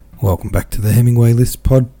Welcome back to the Hemingway List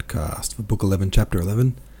podcast for Book 11, Chapter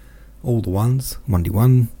 11. All the ones,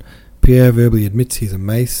 1D1. Pierre verbally admits he's a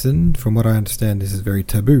Mason. From what I understand, this is very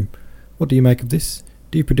taboo. What do you make of this?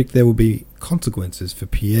 Do you predict there will be consequences for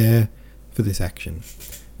Pierre for this action?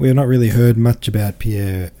 We have not really heard much about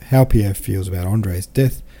Pierre, how Pierre feels about Andre's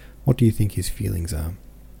death. What do you think his feelings are?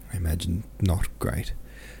 I imagine not great.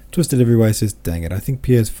 Twisted Everyway says, dang it, I think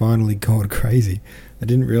Pierre's finally gone crazy. I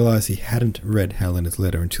didn't realise he hadn't read Helena's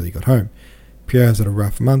letter until he got home. Pierre has had a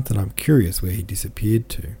rough month and I'm curious where he disappeared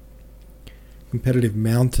to. Competitive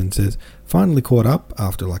Mountain says, finally caught up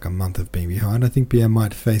after like a month of being behind. I think Pierre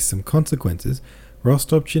might face some consequences.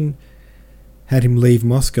 Rostopchin had him leave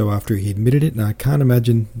Moscow after he admitted it, and I can't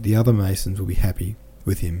imagine the other Masons will be happy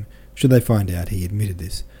with him should they find out he admitted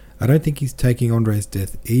this. I don't think he's taking Andre's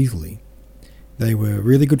death easily. They were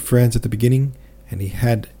really good friends at the beginning, and he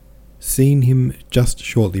had seen him just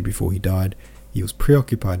shortly before he died. He was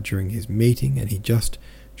preoccupied during his meeting, and he just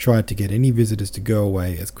tried to get any visitors to go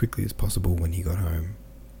away as quickly as possible when he got home.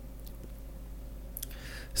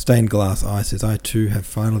 Stained Glass Eye says, I too have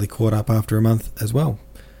finally caught up after a month as well.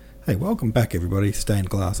 Hey, welcome back everybody. Stained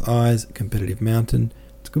Glass Eyes, Competitive Mountain.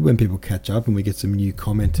 It's good when people catch up and we get some new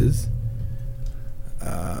commenters.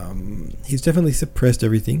 He's definitely suppressed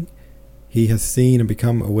everything he has seen and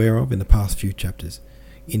become aware of in the past few chapters.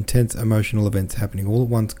 Intense emotional events happening all at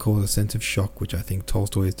once cause a sense of shock, which I think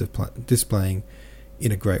Tolstoy is displaying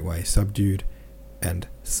in a great way, subdued and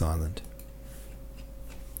silent.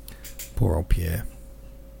 Poor old Pierre.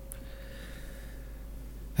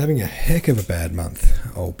 Having a heck of a bad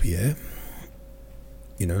month, old Pierre.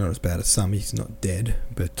 You know, not as bad as some, he's not dead,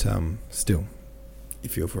 but still, you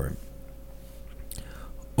feel for him.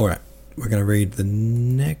 Alright, we're going to read the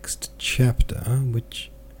next chapter, which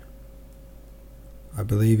I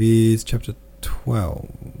believe is chapter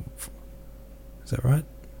 12. Is that right?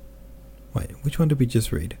 Wait, which one did we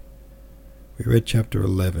just read? We read chapter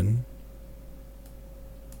 11.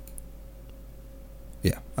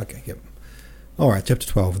 Yeah, okay, yep. Alright, chapter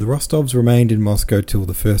 12. The Rostovs remained in Moscow till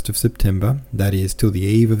the 1st of September, that is, till the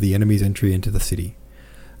eve of the enemy's entry into the city.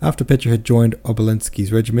 After Petya had joined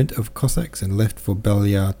Obolensky's regiment of Cossacks and left for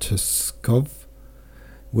Belyaturskov,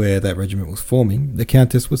 where that regiment was forming, the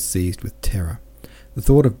Countess was seized with terror. The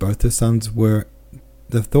thought that both her sons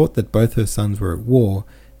were at war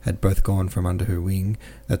had both gone from under her wing,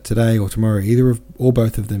 that today or tomorrow either or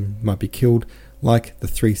both of them might be killed, like the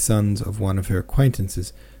 3 sons of one of her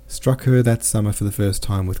acquaintances, struck her that summer for the first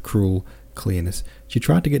time with cruel clearness. She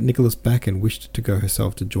tried to get Nicholas back and wished to go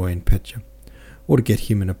herself to join Petya, or to get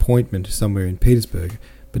him an appointment somewhere in Petersburg,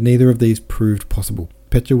 but neither of these proved possible.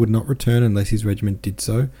 Petya would not return unless his regiment did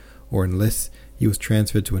so, or unless he was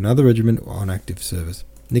transferred to another regiment on active service.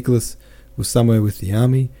 Nicholas was somewhere with the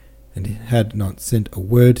army, and had not sent a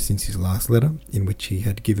word since his last letter, in which he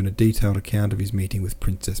had given a detailed account of his meeting with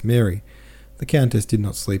Princess Mary. The Countess did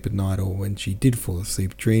not sleep at night, or when she did fall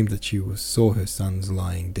asleep, dreamed that she saw her sons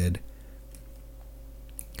lying dead.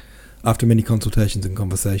 After many consultations and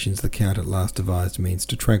conversations, the Count at last devised means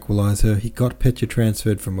to tranquilize her. He got Petya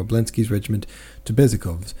transferred from Obolensky's regiment to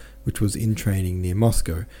Bezykov's, which was in training near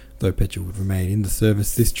Moscow. Though Petya would remain in the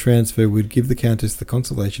service, this transfer would give the Countess the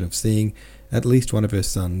consolation of seeing at least one of her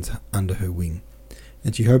sons under her wing,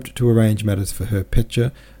 and she hoped to arrange matters for her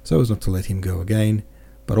Petya so as not to let him go again,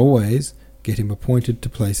 but always get him appointed to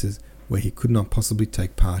places where he could not possibly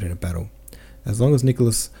take part in a battle. As long as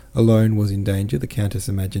Nicholas alone was in danger, the Countess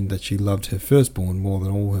imagined that she loved her firstborn more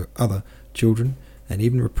than all her other children, and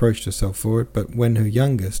even reproached herself for it, but when her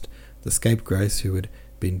youngest, the scapegrace who had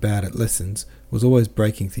been bad at lessons, was always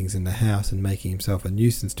breaking things in the house and making himself a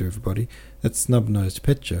nuisance to everybody, that snub-nosed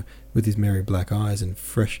Petya, with his merry black eyes and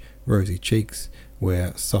fresh rosy cheeks,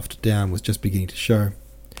 where soft down was just beginning to show,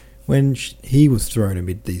 when he was thrown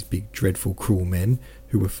amid these big, dreadful, cruel men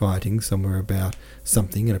who were fighting somewhere about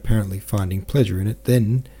something and apparently finding pleasure in it,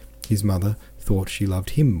 then his mother thought she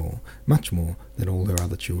loved him more, much more, than all her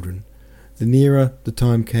other children. The nearer the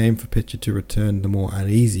time came for Petya to return, the more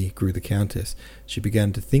uneasy grew the Countess. She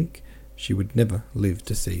began to think she would never live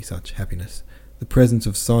to see such happiness. The presence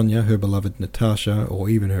of Sonia, her beloved Natasha, or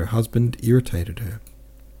even her husband, irritated her.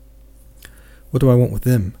 What do I want with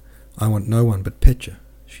them? I want no one but Petya,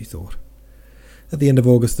 she thought. At the end of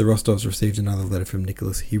August, the Rostovs received another letter from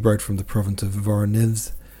Nicholas. He wrote from the province of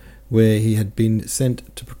Voronezh, where he had been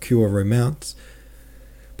sent to procure remounts,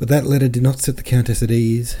 but that letter did not set the Countess at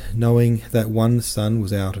ease. Knowing that one son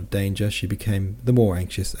was out of danger, she became the more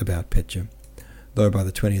anxious about Petya. Though by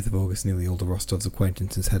the 20th of August nearly all the Rostovs'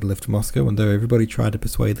 acquaintances had left Moscow, and though everybody tried to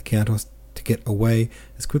persuade the to get away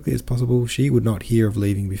as quickly as possible. She would not hear of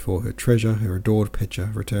leaving before her treasure, her adored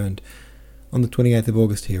Petya, returned. On the 28th of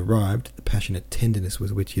August he arrived. The passionate tenderness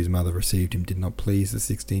with which his mother received him did not please the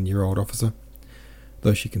 16-year-old officer.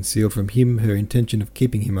 Though she concealed from him her intention of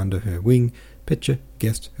keeping him under her wing, Petya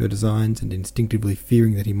guessed her designs, and instinctively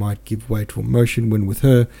fearing that he might give way to emotion when with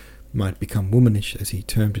her, might become womanish, as he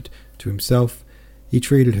termed it to himself, he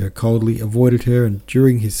treated her coldly, avoided her, and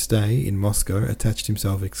during his stay in Moscow attached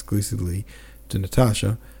himself exclusively to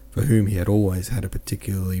Natasha, for whom he had always had a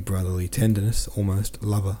particularly brotherly tenderness, almost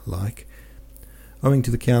lover-like. Owing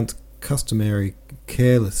to the Count's customary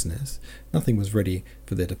carelessness, nothing was ready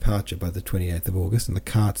for their departure by the 28th of August, and the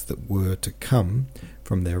carts that were to come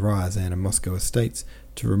from their Ryazan and Moscow estates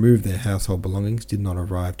to remove their household belongings did not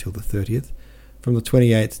arrive till the 30th. From the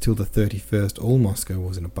 28th till the 31st, all Moscow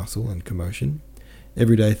was in a bustle and commotion.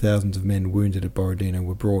 Every day thousands of men wounded at Borodino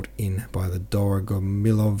were brought in by the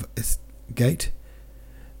Dorogomilov gate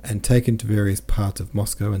and taken to various parts of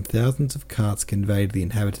Moscow, and thousands of carts conveyed the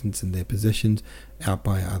inhabitants and their possessions out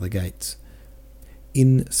by other gates.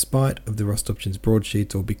 In spite of the Rostovchins'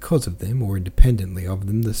 broadsheets, or because of them, or independently of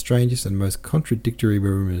them, the strangest and most contradictory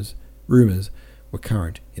rumours were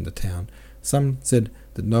current in the town. Some said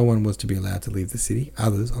that no one was to be allowed to leave the city.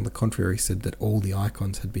 Others, on the contrary, said that all the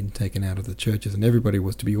icons had been taken out of the churches and everybody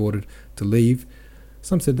was to be ordered to leave.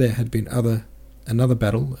 Some said there had been another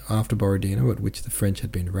battle after Borodino at which the French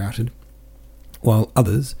had been routed, while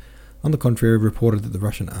others, on the contrary, reported that the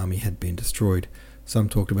Russian army had been destroyed. Some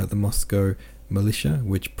talked about the Moscow militia,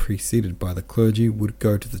 which, preceded by the clergy, would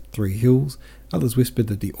go to the Three Hills. Others whispered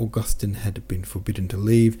that the Augustin had been forbidden to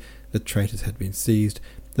leave, that traitors had been seized,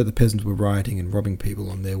 that the peasants were rioting and robbing people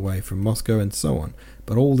on their way from Moscow, and so on.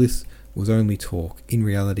 But all this was only talk. In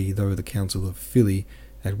reality, though the Council of Philly,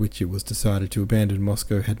 at which it was decided to abandon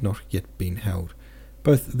Moscow, had not yet been held.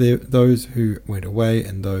 Both those who went away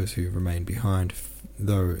and those who remained behind,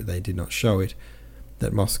 though they did not show it,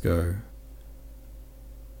 that Moscow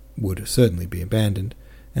would certainly be abandoned,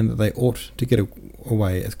 and that they ought to get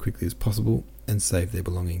away as quickly as possible and save their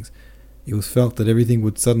belongings. It was felt that everything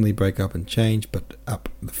would suddenly break up and change, but up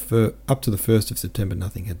to the 1st of September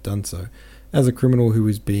nothing had done so. As a criminal who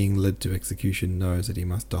is being led to execution knows that he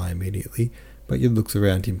must die immediately, but yet looks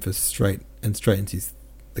around him for straightens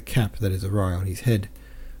the cap that is awry on his head.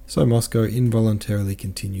 So Moscow involuntarily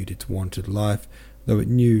continued its wonted life, though it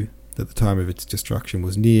knew that the time of its destruction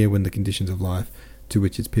was near, when the conditions of life to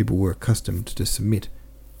which its people were accustomed to submit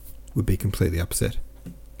would be completely upset.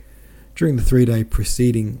 During the 3 days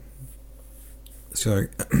preceding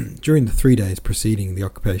the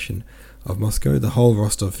occupation of Moscow, the whole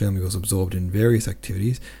Rostov family was absorbed in various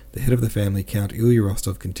activities. The head of the family, Count Ilya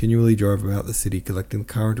Rostov, continually drove about the city collecting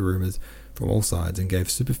current rumours from all sides and gave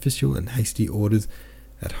superficial and hasty orders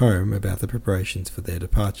at home about the preparations for their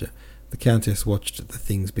departure. The Countess watched the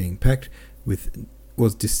things being packed,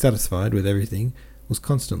 was dissatisfied with everything, was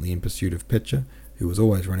constantly in pursuit of Petya, who was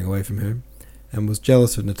always running away from her, and was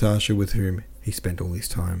jealous of Natasha, with whom he spent all his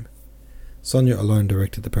time. Sonia alone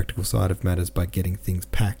directed the practical side of matters by getting things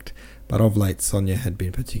packed, but of late Sonia had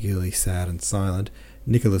been particularly sad and silent.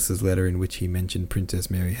 Nicholas's letter, in which he mentioned Princess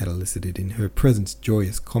Mary, had elicited in her presence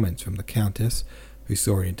joyous comments from the Countess, who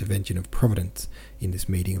saw an intervention of Providence in this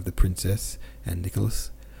meeting of the Princess and Nicholas.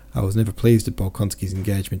 "I was never pleased at Bolkonsky's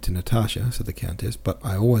engagement to Natasha," said the Countess, "but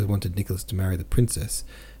I always wanted Nicholas to marry the Princess,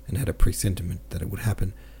 and had a presentiment that it would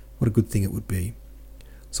happen. What a good thing it would be."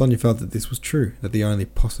 Sonia felt that this was true, that the only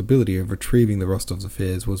possibility of retrieving the Rostovs'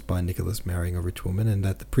 affairs was by Nicholas marrying a rich woman, and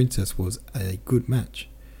that the Princess was a good match.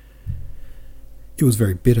 It was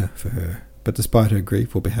very bitter for her, but despite her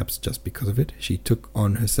grief, or perhaps just because of it, she took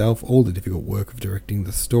on herself all the difficult work of directing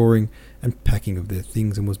the storing and packing of their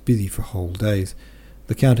things, and was busy for whole days.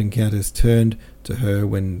 The Count and Countess turned to her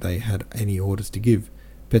when they had any orders to give.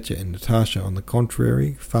 Petya and Natasha, on the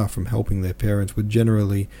contrary, far from helping their parents, were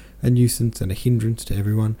generally a nuisance and a hindrance to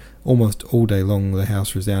everyone. Almost all day long the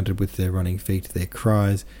house resounded with their running feet, their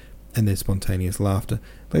cries, and their spontaneous laughter.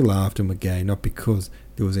 They laughed and were gay, not because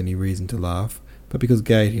there was any reason to laugh, but because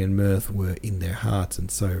gaiety and mirth were in their hearts, and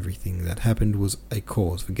so everything that happened was a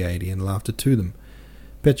cause for gaiety and laughter to them.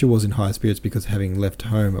 Petya was in high spirits because, having left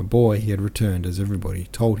home a boy, he had returned, as everybody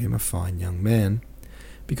told him, a fine young man.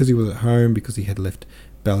 Because he was at home, because he had left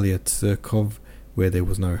Balya-Tsirkov, where there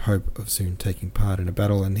was no hope of soon taking part in a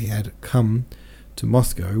battle, and he had come to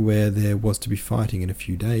Moscow, where there was to be fighting in a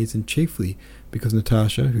few days, and chiefly because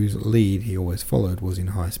Natasha, whose lead he always followed, was in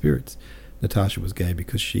high spirits. Natasha was gay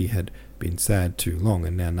because she had been sad too long,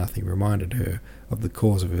 and now nothing reminded her of the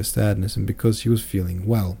cause of her sadness, and because she was feeling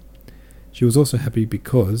well. She was also happy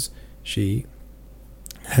because she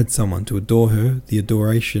had someone to adore her. The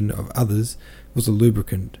adoration of others was a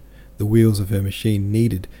lubricant the wheels of her machine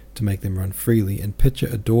needed to make them run freely, and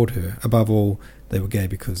Petya adored her. Above all, they were gay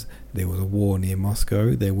because there was a war near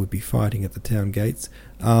Moscow. They would be fighting at the town gates.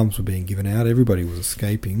 Arms were being given out. Everybody was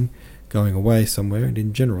escaping, going away somewhere, and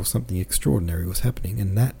in general something extraordinary was happening,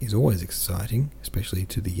 and that is always exciting, especially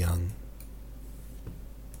to the young.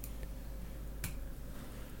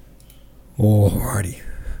 Alrighty,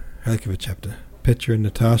 heck of a chapter. Petya and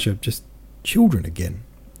Natasha just children again.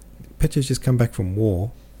 Petya's just come back from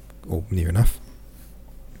war, or near enough.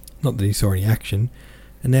 Not that he saw any action,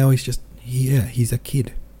 and now he's a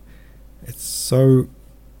kid. It's so...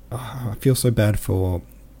 I feel so bad for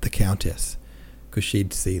the Countess, because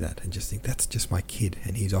she'd see that and just think, that's just my kid,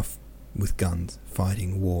 and he's off with guns,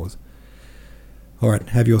 fighting wars. Alright,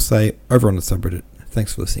 have your say over on the subreddit.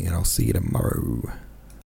 Thanks for listening, and I'll see you tomorrow.